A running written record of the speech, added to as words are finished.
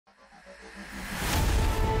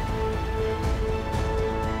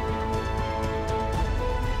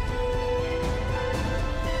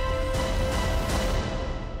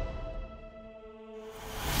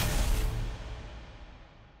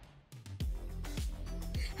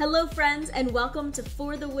Hello friends, and welcome to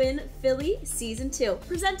For the Win Philly Season 2,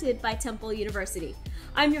 presented by Temple University.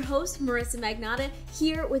 I'm your host, Marissa Magnata,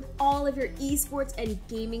 here with all of your esports and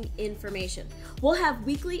gaming information. We'll have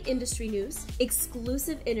weekly industry news,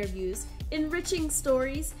 exclusive interviews, enriching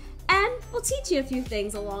stories, and we'll teach you a few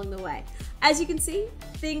things along the way. As you can see,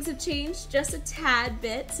 things have changed just a tad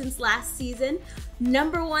bit since last season.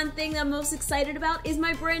 Number one thing that I'm most excited about is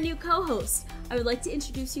my brand new co-host. I would like to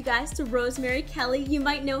introduce you guys to Rosemary Kelly. You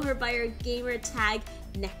might know her by her gamer tag,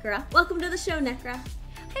 Necra. Welcome to the show, Necra.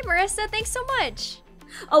 Hey Marissa, thanks so much.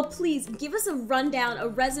 Oh, please give us a rundown, a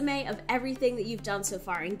resume of everything that you've done so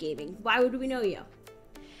far in gaming. Why would we know you?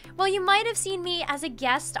 Well, you might have seen me as a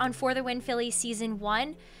guest on For the Win Philly Season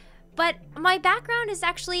 1, but my background is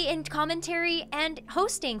actually in commentary and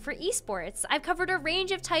hosting for esports. I've covered a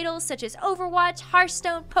range of titles such as Overwatch,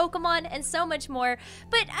 Hearthstone, Pokemon, and so much more,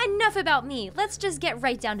 but enough about me. Let's just get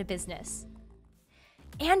right down to business.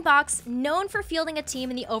 Andbox, known for fielding a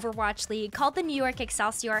team in the Overwatch League called the New York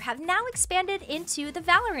Excelsior, have now expanded into the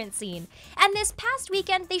Valorant scene. And this past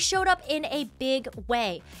weekend, they showed up in a big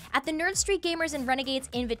way. At the Nerd Street Gamers and Renegades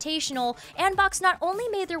Invitational, Andbox not only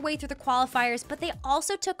made their way through the qualifiers, but they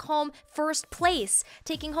also took home first place,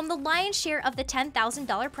 taking home the lion's share of the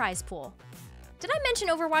 $10,000 prize pool. Did I mention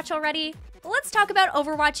Overwatch already? Let's talk about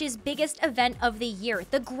Overwatch's biggest event of the year,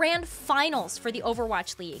 the Grand Finals for the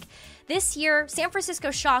Overwatch League. This year, San Francisco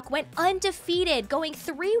Shock went undefeated, going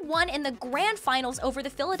 3-1 in the Grand Finals over the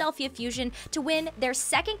Philadelphia Fusion to win their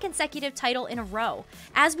second consecutive title in a row.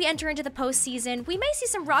 As we enter into the postseason, we may see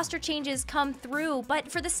some roster changes come through,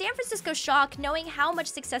 but for the San Francisco Shock, knowing how much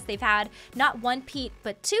success they've had, not one Pete,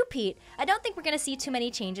 but two Pete, I don't think we're going to see too many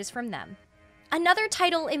changes from them. Another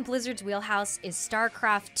title in Blizzard's wheelhouse is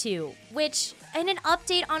StarCraft 2, which, in an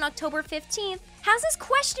update on October 15th, has us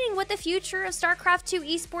questioning what the future of StarCraft 2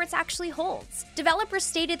 esports actually holds. Developers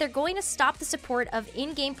stated they're going to stop the support of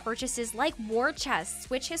in-game purchases like war chests,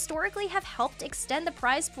 which historically have helped extend the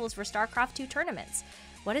prize pools for StarCraft 2 tournaments.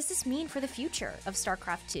 What does this mean for the future of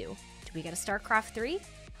StarCraft 2? Do we get a StarCraft 3?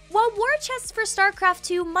 While war chests for StarCraft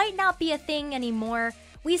 2 might not be a thing anymore,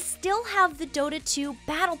 we still have the Dota 2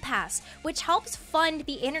 Battle Pass, which helps fund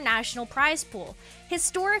the international prize pool.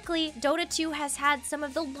 Historically, Dota 2 has had some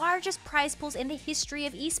of the largest prize pools in the history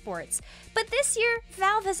of esports. But this year,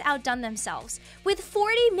 Valve has outdone themselves. With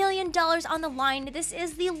 $40 million on the line, this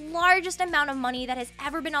is the largest amount of money that has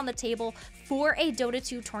ever been on the table for a Dota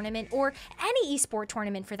 2 tournament, or any esport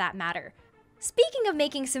tournament for that matter. Speaking of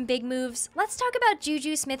making some big moves, let's talk about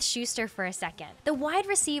Juju Smith-Schuster for a second. The wide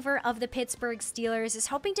receiver of the Pittsburgh Steelers is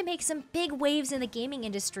hoping to make some big waves in the gaming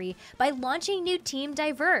industry by launching new Team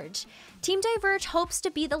Diverge. Team Diverge hopes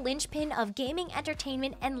to be the linchpin of gaming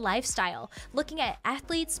entertainment and lifestyle, looking at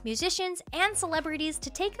athletes, musicians, and celebrities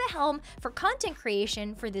to take the helm for content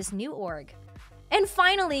creation for this new org. And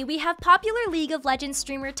finally, we have popular League of Legends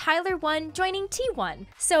streamer Tyler1 joining T1.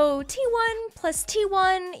 So T1 plus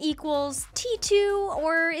T1 equals T2,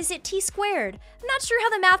 or is it T squared? I'm not sure how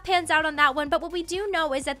the math pans out on that one, but what we do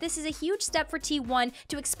know is that this is a huge step for T1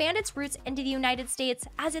 to expand its roots into the United States,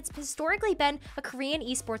 as it's historically been a Korean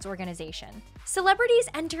esports organization. Celebrities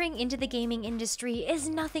entering into the gaming industry is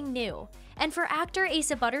nothing new. And for actor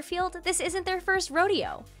Asa Butterfield, this isn't their first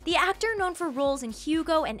rodeo. The actor, known for roles in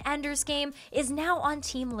Hugo and Ender's Game, is now on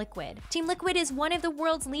Team Liquid. Team Liquid is one of the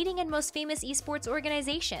world's leading and most famous esports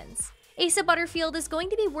organizations. Asa Butterfield is going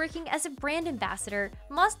to be working as a brand ambassador,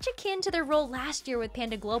 much akin to their role last year with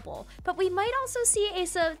Panda Global, but we might also see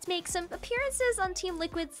Asa make some appearances on Team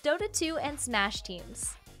Liquid's Dota 2 and Smash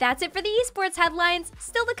teams. That's it for the esports headlines.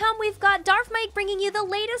 Still to come, we've got Darth Mike bringing you the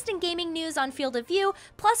latest in gaming news on Field of View,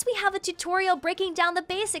 plus we have a tutorial breaking down the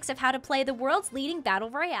basics of how to play the world's leading battle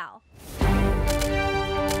royale.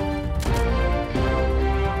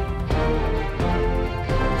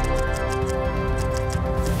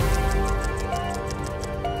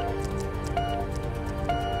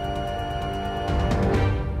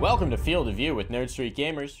 Welcome to Field of View with Nerd Street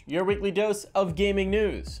Gamers, your weekly dose of gaming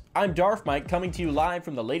news. I'm Darth Mike, coming to you live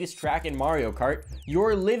from the latest track in Mario Kart,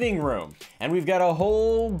 your living room. And we've got a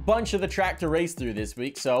whole bunch of the track to race through this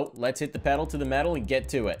week, so let's hit the pedal to the metal and get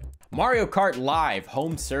to it. Mario Kart Live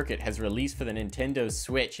Home Circuit has released for the Nintendo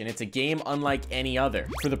Switch, and it's a game unlike any other.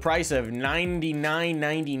 For the price of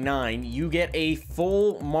 $99.99, you get a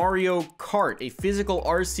full Mario Kart, a physical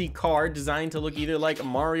RC car designed to look either like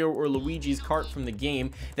Mario or Luigi's kart from the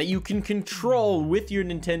game that you can control with your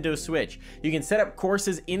Nintendo Switch. You can set up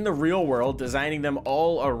courses in the real world, designing them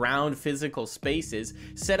all around physical spaces,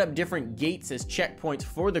 set up different gates as checkpoints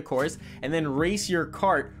for the course, and then race your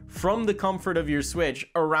kart from the comfort of your Switch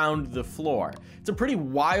around the floor. It's a pretty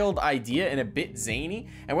wild idea and a bit zany,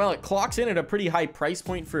 and while it clocks in at a pretty high price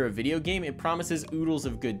point for a video game, it promises oodles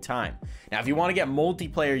of good time. Now, if you want to get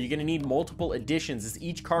multiplayer, you're going to need multiple editions, as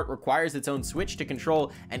each cart requires its own Switch to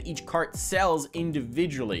control, and each cart sells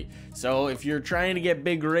individually. So if you're trying to get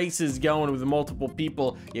big races going with multiple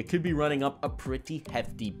people, you could be running up a pretty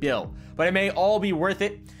hefty bill. But it may all be worth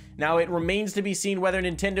it. Now, it remains to be seen whether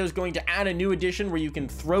Nintendo's going to add a new edition where you can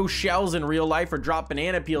throw shells in real life or drop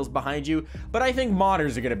banana peels behind you, but I think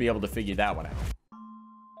modders are going to be able to figure that one out.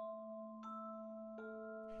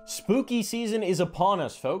 Spooky season is upon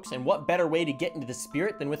us, folks, and what better way to get into the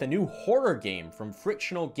spirit than with a new horror game from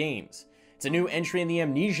Frictional Games. It's a new entry in the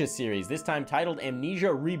Amnesia series, this time titled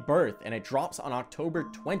Amnesia Rebirth, and it drops on October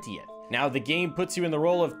 20th. Now, the game puts you in the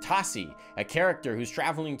role of Tassi, a character who's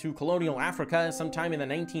traveling to colonial Africa sometime in the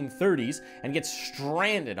 1930s and gets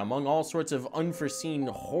stranded among all sorts of unforeseen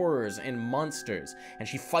horrors and monsters. And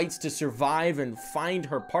she fights to survive and find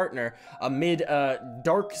her partner amid a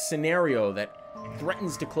dark scenario that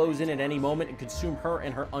threatens to close in at any moment and consume her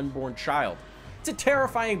and her unborn child. It's a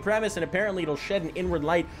terrifying premise, and apparently it'll shed an inward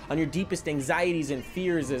light on your deepest anxieties and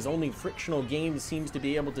fears, as only Frictional Games seems to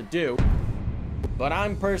be able to do. But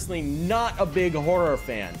I'm personally not a big horror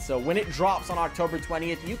fan, so when it drops on October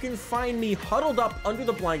 20th, you can find me huddled up under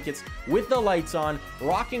the blankets with the lights on,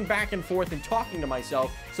 rocking back and forth and talking to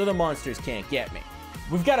myself so the monsters can't get me.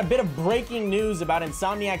 We've got a bit of breaking news about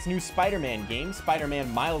Insomniac's new Spider-Man game,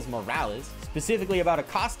 Spider-Man Miles Morales, specifically about a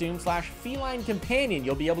costume/feline companion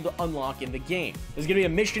you'll be able to unlock in the game. There's going to be a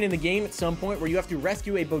mission in the game at some point where you have to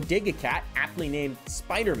rescue a bodega cat, aptly named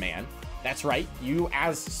Spider-Man. That's right, you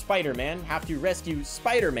as Spider-Man have to rescue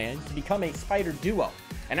Spider-Man to become a spider duo.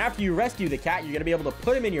 And after you rescue the cat, you're going to be able to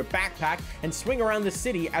put him in your backpack and swing around the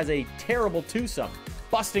city as a terrible twosome,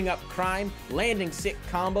 busting up crime, landing sick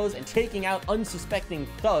combos, and taking out unsuspecting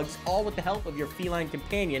thugs, all with the help of your feline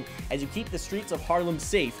companion as you keep the streets of Harlem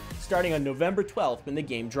safe, starting on November 12th when the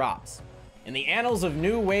game drops. In the annals of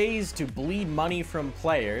new ways to bleed money from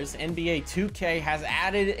players, NBA 2K has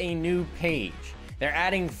added a new page. They're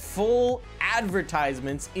adding full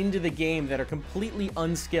advertisements into the game that are completely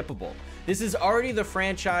unskippable. This is already the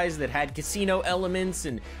franchise that had casino elements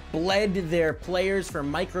and bled their players for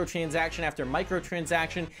microtransaction after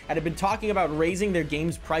microtransaction, and had been talking about raising their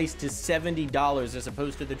game's price to $70 as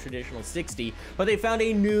opposed to the traditional $60, but they found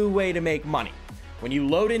a new way to make money. When you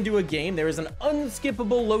load into a game, there is an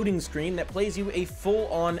unskippable loading screen that plays you a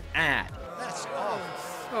full-on ad. That's awful.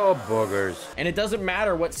 Oh, boogers. And it doesn't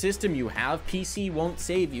matter what system you have, PC won't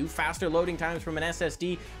save you. Faster loading times from an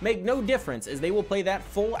SSD make no difference, as they will play that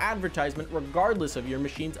full advertisement regardless of your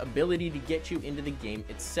machine's ability to get you into the game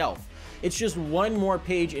itself. It's just one more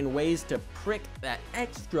page in ways to prick that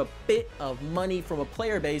extra bit of money from a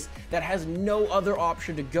player base that has no other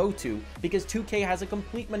option to go to, because 2K has a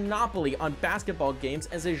complete monopoly on basketball games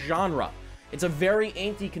as a genre. It's a very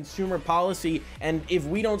anti-consumer policy, and if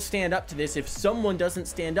we don't stand up to this, if someone doesn't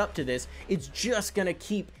stand up to this, it's just gonna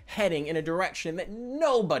keep heading in a direction that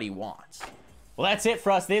nobody wants. Well, that's it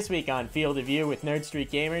for us this week on Field of View with Nerd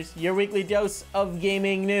Street Gamers, your weekly dose of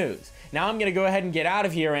gaming news. Now I'm gonna go ahead and get out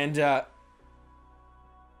of here and,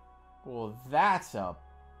 well, that's a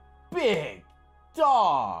big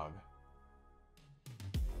dog.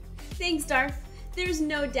 Thanks, Darth. There's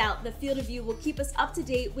no doubt the Field of View will keep us up to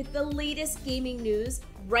date with the latest gaming news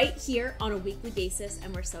right here on a weekly basis,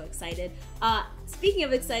 and we're so excited. Speaking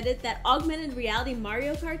of excited, that augmented reality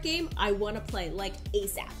Mario Kart game, I want to play, like,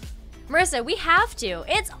 ASAP. Marissa, we have to.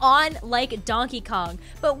 It's on like Donkey Kong.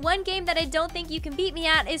 But one game that I don't think you can beat me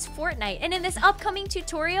at is Fortnite. And in this upcoming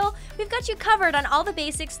tutorial, we've got you covered on all the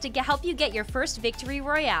basics to help you get your first victory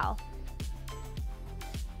royale.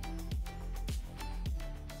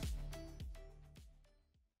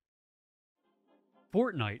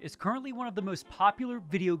 Fortnite is currently one of the most popular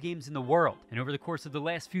video games in the world, and over the course of the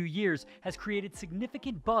last few years has created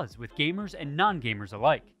significant buzz with gamers and non-gamers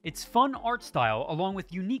alike. Its fun art style, along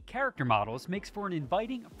with unique character models, makes for an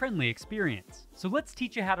inviting, friendly experience. So let's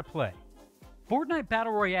teach you how to play. Fortnite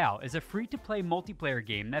Battle Royale is a free-to-play multiplayer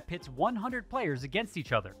game that pits 100 players against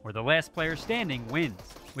each other, where the last player standing wins.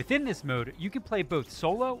 Within this mode, you can play both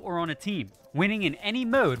solo or on a team. Winning in any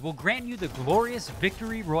mode will grant you the glorious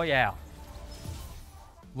Victory Royale.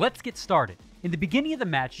 Let's get started. In the beginning of the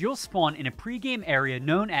match, you'll spawn in a pre-game area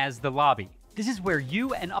known as the lobby. This is where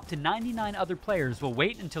you and up to 99 other players will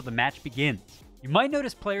wait until the match begins. You might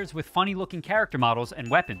notice players with funny-looking character models and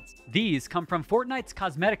weapons. These come from Fortnite's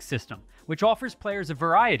cosmetics system, which offers players a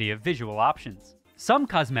variety of visual options. Some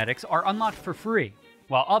cosmetics are unlocked for free,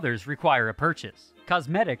 while others require a purchase.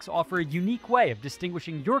 Cosmetics offer a unique way of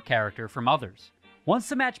distinguishing your character from others. Once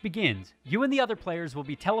the match begins, you and the other players will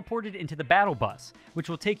be teleported into the battle bus, which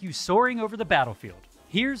will take you soaring over the battlefield.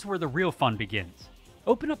 Here's where the real fun begins.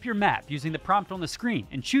 Open up your map using the prompt on the screen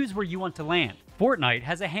and choose where you want to land. Fortnite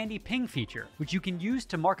has a handy ping feature, which you can use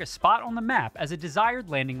to mark a spot on the map as a desired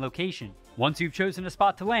landing location. Once you've chosen a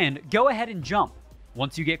spot to land, go ahead and jump.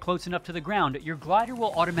 Once you get close enough to the ground, your glider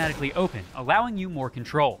will automatically open, allowing you more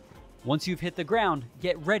control. Once you've hit the ground,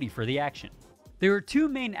 get ready for the action. There are two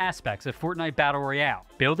main aspects of Fortnite Battle Royale,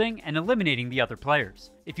 building and eliminating the other players.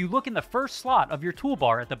 If you look in the first slot of your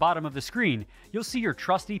toolbar at the bottom of the screen, you'll see your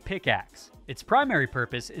trusty pickaxe. Its primary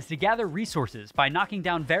purpose is to gather resources by knocking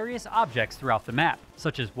down various objects throughout the map,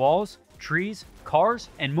 such as walls, trees, cars,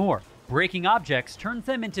 and more. Breaking objects turns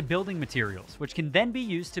them into building materials, which can then be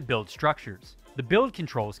used to build structures. The build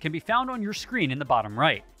controls can be found on your screen in the bottom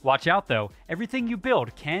right. Watch out though, everything you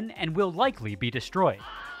build can and will likely be destroyed.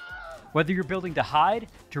 Whether you're building to hide,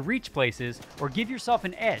 to reach places, or give yourself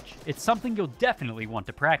an edge, it's something you'll definitely want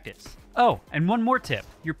to practice. Oh, and one more tip,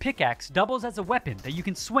 your pickaxe doubles as a weapon that you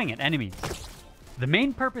can swing at enemies. The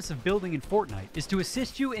main purpose of building in Fortnite is to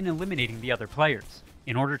assist you in eliminating the other players.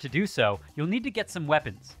 In order to do so, you'll need to get some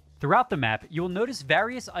weapons. Throughout the map, you will notice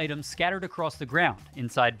various items scattered across the ground,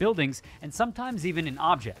 inside buildings, and sometimes even in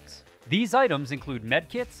objects. These items include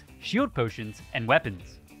medkits, shield potions, and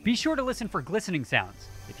weapons. Be sure to listen for glistening sounds.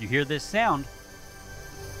 If you hear this sound,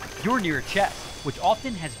 you're near a chest, which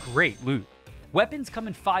often has great loot. Weapons come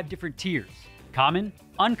in 5 different tiers: common,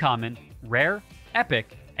 uncommon, rare,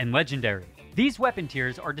 epic, and legendary. These weapon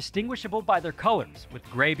tiers are distinguishable by their colors, with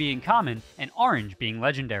gray being common and orange being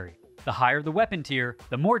legendary. The higher the weapon tier,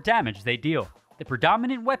 the more damage they deal. The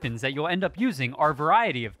predominant weapons that you'll end up using are a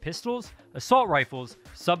variety of pistols, assault rifles,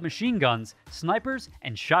 submachine guns, snipers,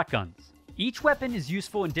 and shotguns. Each weapon is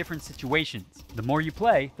useful in different situations. The more you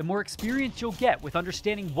play, the more experience you'll get with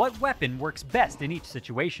understanding what weapon works best in each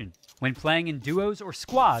situation. When playing in duos or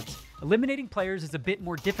squads, eliminating players is a bit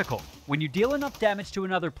more difficult. When you deal enough damage to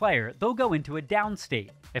another player, they'll go into a down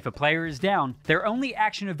state. If a player is down, their only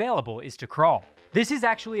action available is to crawl. This is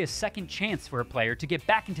actually a second chance for a player to get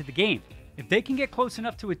back into the game. If they can get close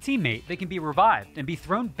enough to a teammate, they can be revived and be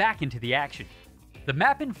thrown back into the action. The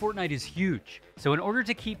map in Fortnite is huge, so in order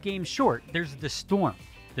to keep games short, there's the Storm.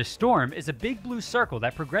 The Storm is a big blue circle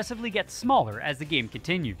that progressively gets smaller as the game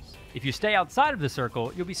continues. If you stay outside of the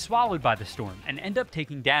circle, you'll be swallowed by the Storm and end up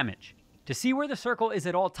taking damage. To see where the circle is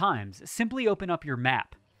at all times, simply open up your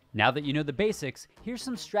map. Now that you know the basics, here's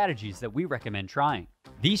some strategies that we recommend trying.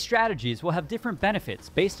 These strategies will have different benefits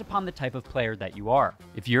based upon the type of player that you are.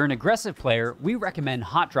 If you're an aggressive player, we recommend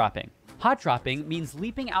hot dropping. Hot dropping means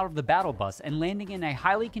leaping out of the battle bus and landing in a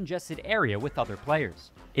highly congested area with other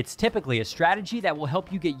players. It's typically a strategy that will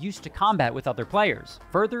help you get used to combat with other players,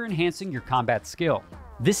 further enhancing your combat skill.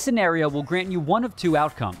 This scenario will grant you one of two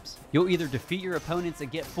outcomes. You'll either defeat your opponents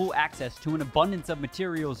and get full access to an abundance of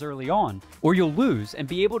materials early on, or you'll lose and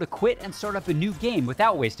be able to quit and start up a new game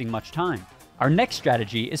without wasting much time. Our next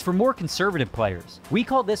strategy is for more conservative players. We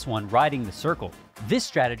call this one riding the circle. This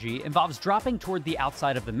strategy involves dropping toward the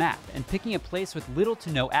outside of the map and picking a place with little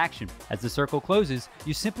to no action. As the circle closes,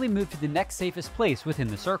 you simply move to the next safest place within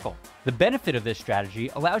the circle. The benefit of this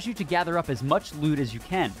strategy allows you to gather up as much loot as you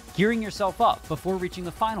can, gearing yourself up before reaching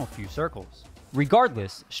the final few circles.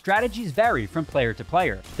 Regardless, strategies vary from player to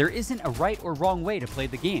player. There isn't a right or wrong way to play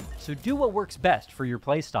the game, so do what works best for your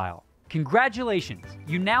playstyle. Congratulations!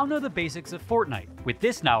 You now know the basics of Fortnite. With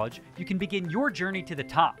this knowledge, you can begin your journey to the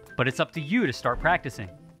top, but it's up to you to start practicing.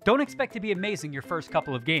 Don't expect to be amazing your first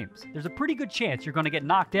couple of games. There's a pretty good chance you're going to get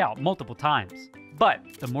knocked out multiple times. But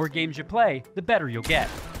the more games you play, the better you'll get.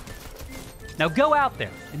 Now go out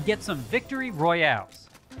there and get some victory royales.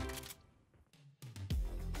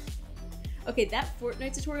 Okay, that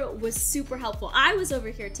Fortnite tutorial was super helpful. I was over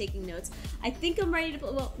here taking notes. I think I'm ready to play.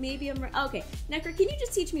 Well, maybe I'm ready. Okay, Necker, can you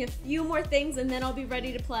just teach me a few more things and then I'll be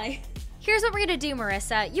ready to play? Here's what we're gonna do,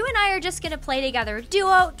 Marissa. You and I are just gonna play together,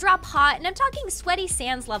 duo, drop hot, and I'm talking sweaty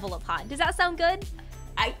sands level of hot. Does that sound good?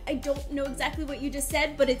 I don't know exactly what you just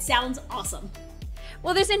said, but it sounds awesome.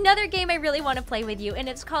 Well, there's another game I really want to play with you, and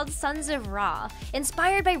it's called Sons of Ra.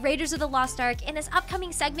 Inspired by Raiders of the Lost Ark, in this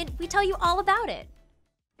upcoming segment, we tell you all about it.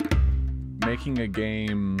 Making a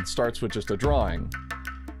game starts with just a drawing.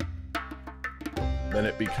 Then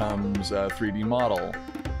it becomes a 3D model.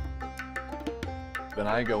 Then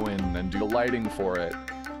I go in and do the lighting for it.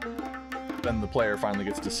 Then the player finally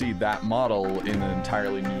gets to see that model in an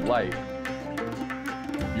entirely new light.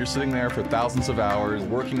 You're sitting there for thousands of hours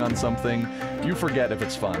working on something, you forget if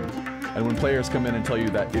it's fun. And when players come in and tell you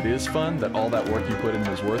that it is fun, that all that work you put in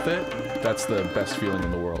was worth it, that's the best feeling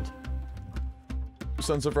in the world.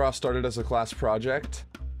 Sons of Ra started as a class project.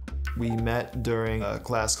 We met during a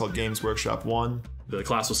class called Games Workshop 1. The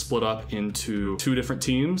class was split up into 2 different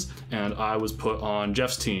teams, and I was put on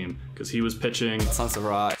Jeff's team because he was pitching Sons of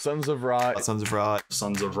Ra. Sons of Ra. Sons of Ra.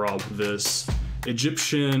 Sons of Ra, this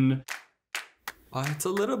Egyptian. It's a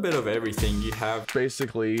little bit of everything. You have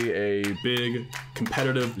Basically a Big,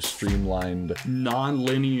 competitive, streamlined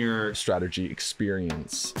non-linear strategy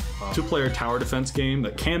experience. 2-player tower defense game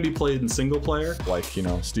that can be played in single player. Like, you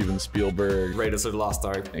know, Steven Spielberg, Raiders of the Lost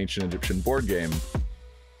Ark. ancient Egyptian board game.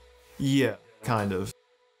 Yeah, kind of.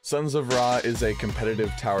 Sons of Ra is a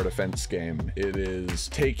competitive tower defense game. It is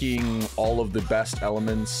taking all of the best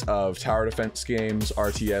elements of tower defense games,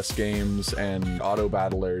 RTS games, and auto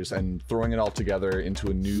battlers and throwing it all together into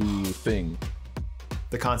a new thing.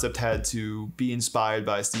 The concept had to be inspired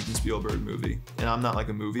by a Steven Spielberg movie. And I'm not like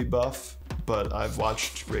a movie buff, but I've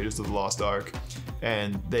watched Raiders of the Lost Ark,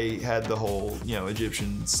 and they had the whole, you know,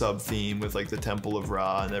 Egyptian sub-theme with like the Temple of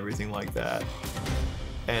Ra and everything like that.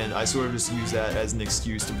 And I sort of just use that as an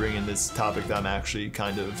excuse to bring in this topic that I'm actually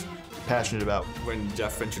kind of passionate about. When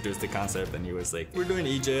Jeff introduced the concept and he was like, we're doing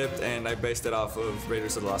Egypt, and I based it off of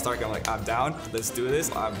Raiders of the Lost Ark. I'm like, I'm down, let's do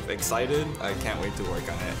this. I'm excited, I can't wait to work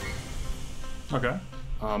on it. Okay.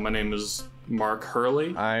 My name is Mark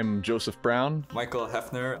Hurley. I'm Joseph Brown. Michael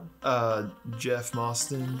Hefner. Jeff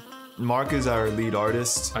Mostyn. Mark is our lead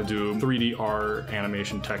artist. I do 3D art,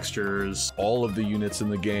 animation textures. All of the units in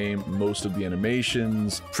the game, most of the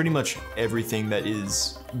animations. Pretty much everything that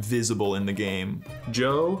is visible in the game.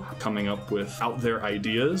 Joe, coming up with out there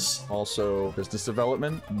ideas. Also business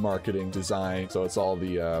development, marketing, design. So it's all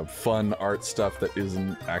the fun art stuff that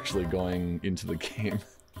isn't actually going into the game.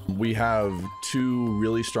 We have 2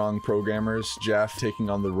 really strong programmers, Jeff taking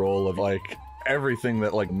on the role of like everything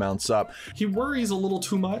that like mounts up. He worries a little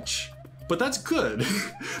too much, but that's good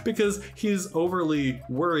because he's overly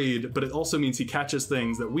worried, but it also means he catches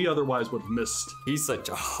things that we otherwise would have missed. He's such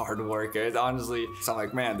a hard worker, honestly. So I'm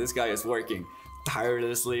like, man, this guy is working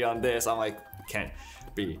tirelessly on this. I'm like, can't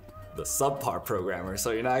be the subpar programmer,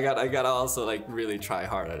 so you know, I gotta also like really try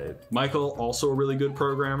hard at it. Michael, also a really good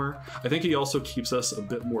programmer. I think he also keeps us a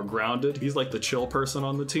bit more grounded. He's like the chill person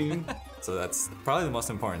on the team. So that's probably the most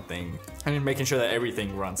important thing. And then making sure that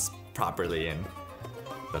everything runs properly and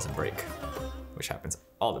doesn't break, which happens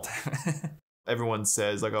all the time. Everyone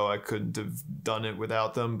says like, oh, I couldn't have done it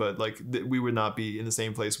without them, but like we would not be in the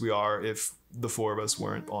same place we are if the 4 of us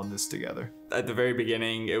weren't on this together. At the very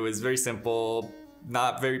beginning, it was very simple,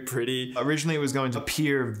 not very pretty. Originally, it was going to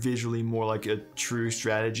appear visually more like a true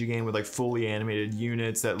strategy game with like fully animated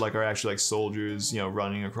units that like are actually like soldiers, you know,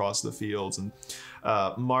 running across the fields. And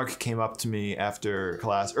Mark came up to me after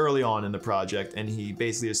class early on in the project, and he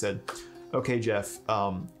basically just said, okay, Jeff,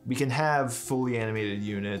 we can have fully animated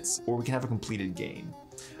units or we can have a completed game.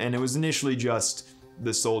 And it was initially just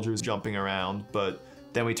the soldiers jumping around, but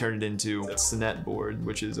then we turned it into a Senet board,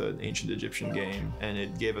 which is an ancient Egyptian game, and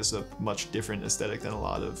it gave us a much different aesthetic than a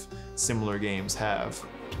lot of similar games have.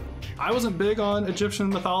 I wasn't big on Egyptian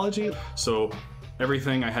mythology, so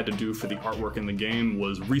everything I had to do for the artwork in the game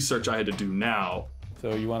was research I had to do now.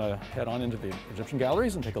 So you want to head on into the Egyptian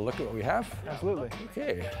galleries and take a look at what we have? Absolutely.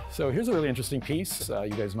 Okay, so here's a really interesting piece you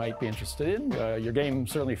guys might be interested in. Your game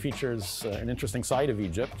certainly features an interesting side of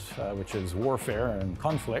Egypt, which is warfare and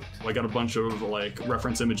conflict. I got a bunch of like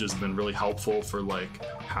reference images that have been really helpful for like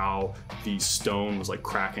how the stone was like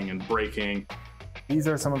cracking and breaking. These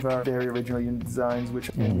are some of our very original unit designs, which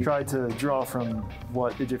tried to draw from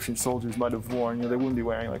what Egyptian soldiers might have worn. You know, they wouldn't be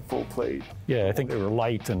wearing like full plate. Yeah, I think they were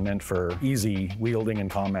light and meant for easy wielding in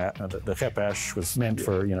combat. The khepesh was meant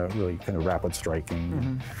for, you know, really kind of rapid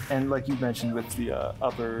striking. And like you mentioned, with the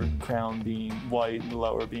upper crown being white and the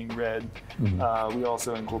lower being red, we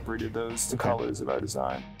also incorporated those colors of our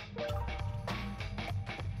design.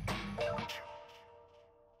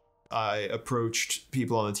 I approached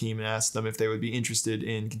people on the team and asked them if they would be interested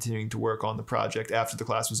in continuing to work on the project after the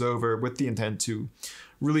class was over, with the intent to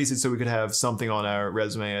release it so we could have something on our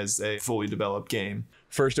resume as a fully developed game.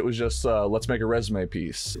 First, it was just, let's make a resume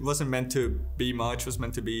piece. It wasn't meant to be much, it was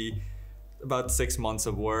meant to be about 6 months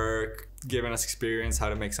of work, giving us experience how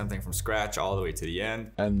to make something from scratch all the way to the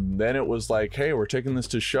end. And then it was like, hey, we're taking this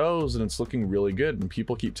to shows and it's looking really good. And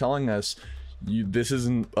people keep telling us, this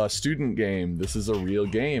isn't a student game, this is a real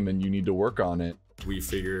game and you need to work on it. We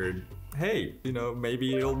figured, hey, you know,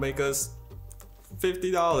 maybe it'll make us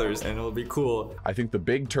 $50 and it'll be cool. I think the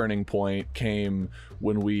big turning point came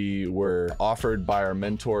when we were offered by our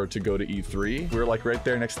mentor to go to E3. We were like right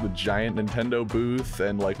there next to the giant Nintendo booth,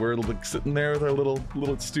 and like we're like sitting there with our little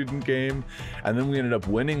student game, and then we ended up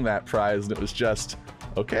winning that prize, and it was just,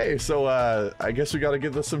 okay, so I guess we got to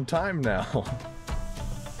give this some time now.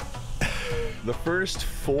 The first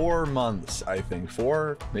 4 months, I think,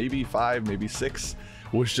 4, maybe 5, maybe 6,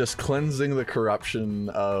 was just cleansing the corruption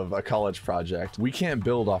of a college project. We can't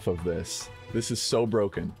build off of this. This is so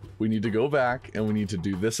broken. We need to go back and we need to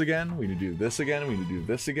do this again. We need to do this again. We need to do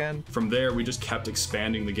this again. From there, we just kept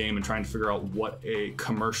expanding the game and trying to figure out what a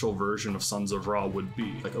commercial version of Sons of Ra would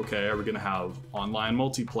be. Like, okay, are we gonna have online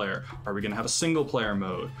multiplayer? Are we gonna have a single player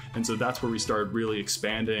mode? And so that's where we started really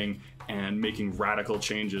expanding and making radical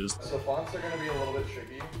changes. So fonts are gonna be a little bit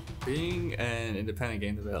tricky. Being an independent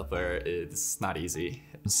game developer is not easy.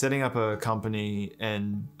 Setting up a company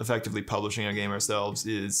and effectively publishing a game ourselves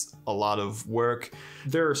is a lot of work.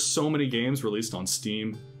 There are so many games released on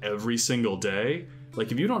Steam every single day.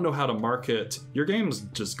 Like, if you don't know how to market, your game's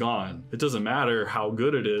just gone. It doesn't matter how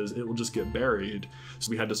good it is, it will just get buried.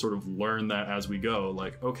 So we had to sort of learn that as we go.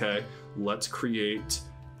 Like, okay, let's create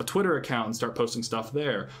a Twitter account and start posting stuff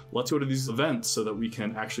there. Let's go to these events so that we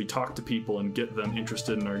can actually talk to people and get them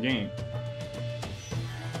interested in our game.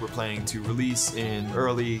 We're planning to release in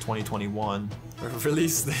early 2021.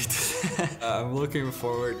 Release date. I'm looking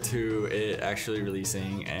forward to it actually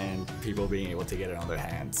releasing and people being able to get it on their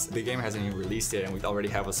hands. The game hasn't even released yet and we already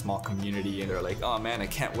have a small community and they're like, oh man, I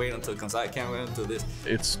can't wait until it comes out. I can't wait until this.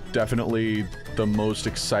 It's definitely the most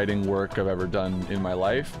exciting work I've ever done in my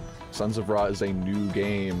life. Sons of Ra is a new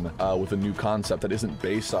game with a new concept that isn't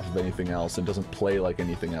based off of anything else and doesn't play like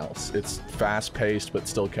anything else. It's fast-paced but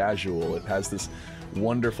still casual. It has this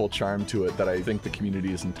wonderful charm to it that I think the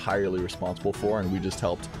community is entirely responsible for, and we just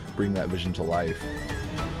helped bring that vision to life.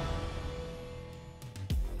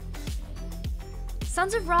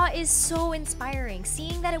 Sons of Ra is so inspiring,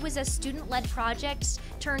 seeing that it was a student-led project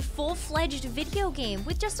turned full-fledged video game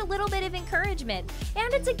with just a little bit of encouragement.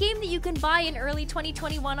 And it's a game that you can buy in early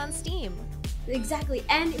 2021 on Steam. Exactly,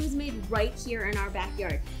 and it was made right here in our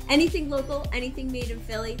backyard. Anything local, anything made in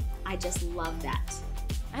Philly, I just love that.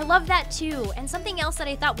 I love that too, and something else that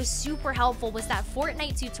I thought was super helpful was that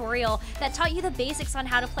Fortnite tutorial that taught you the basics on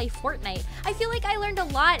how to play Fortnite. I feel like I learned a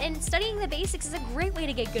lot, and studying the basics is a great way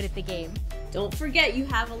to get good at the game. Don't forget, you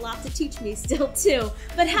have a lot to teach me still too.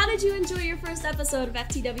 But how did you enjoy your first episode of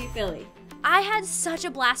FTW Philly? I had such a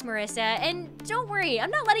blast, Marissa, and don't worry,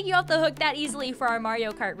 I'm not letting you off the hook that easily for our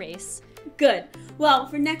Mario Kart race. Good. Well,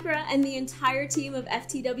 for Necra and the entire team of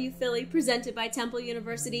FTW Philly presented by Temple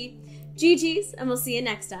University, GG's, and we'll see you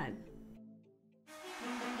next time.